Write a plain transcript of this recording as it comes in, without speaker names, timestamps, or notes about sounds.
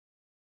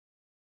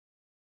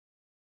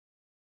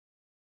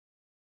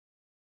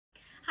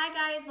Hi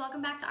guys,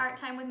 welcome back to Art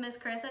Time with Miss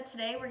Karyssa.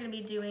 Today we're going to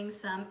be doing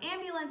some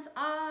ambulance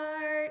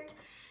art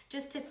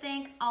just to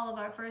thank all of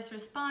our first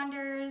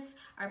responders,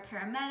 our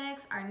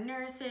paramedics, our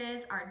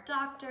nurses, our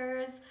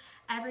doctors,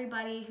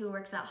 everybody who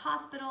works at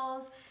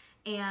hospitals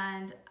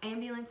and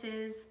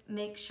ambulances.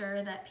 Make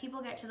sure that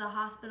people get to the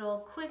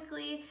hospital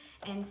quickly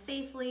and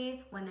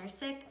safely when they're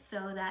sick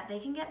so that they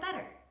can get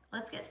better.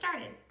 Let's get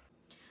started.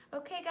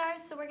 Okay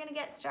guys, so we're gonna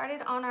get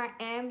started on our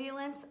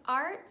ambulance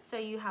art. So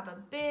you have a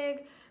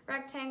big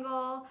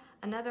rectangle,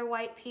 another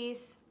white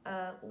piece,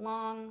 a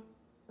long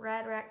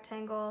red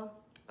rectangle,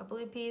 a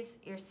blue piece,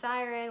 your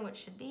siren, which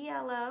should be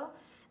yellow,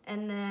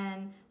 and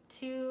then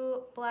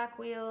two black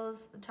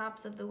wheels, the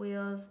tops of the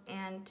wheels,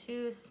 and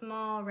two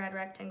small red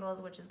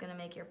rectangles, which is gonna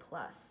make your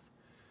plus.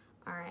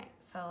 All right,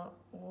 so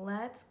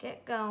let's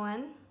get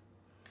going.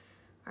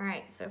 All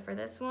right, so for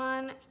this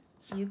one,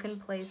 you can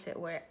place it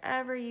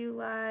wherever you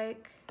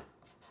like.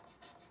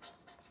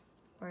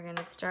 We're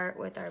gonna start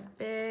with our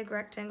big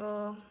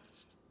rectangle.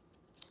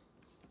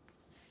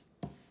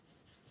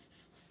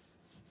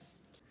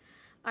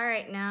 All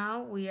right,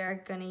 now we are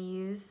gonna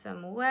use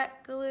some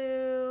wet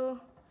glue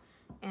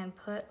and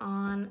put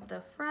on the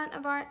front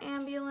of our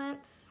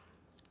ambulance.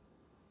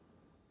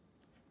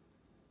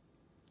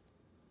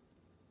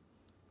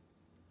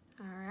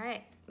 All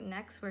right,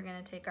 next we're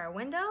gonna take our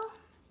window.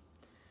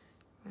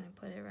 We're gonna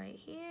put it right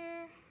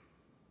here.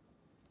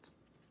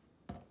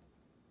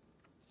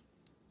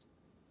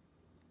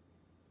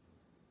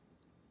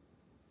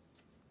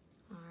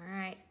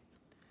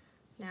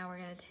 Now we're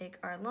gonna take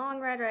our long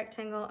red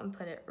rectangle and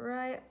put it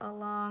right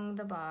along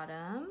the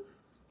bottom.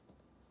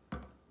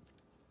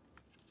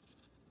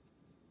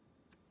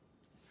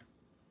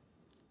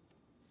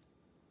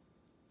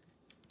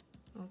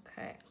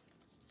 Okay.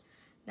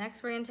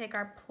 Next we're gonna take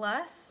our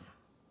plus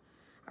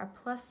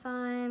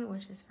sign,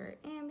 which is for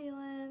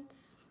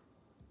ambulance.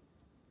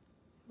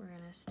 We're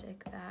gonna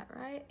stick that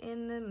right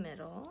in the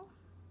middle.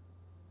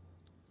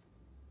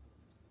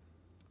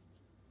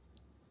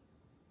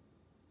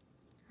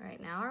 All right,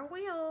 now our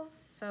wheels,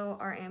 so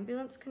our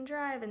ambulance can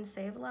drive and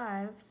save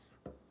lives.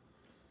 All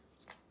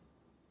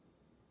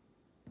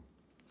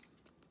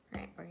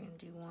right, we're gonna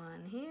do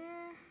one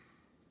here,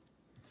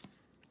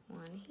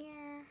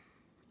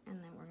 and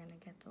then we're gonna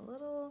get the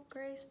little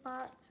gray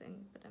spots and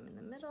put them in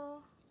the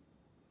middle.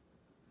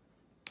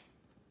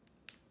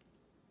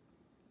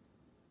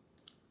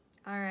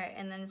 All right,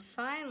 and then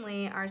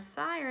finally our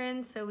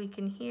siren, so we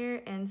can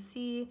hear and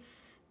see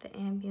the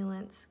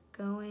ambulance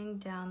going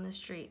down the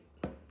street.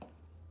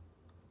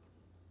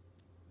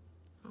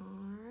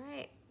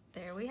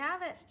 There we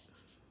have it.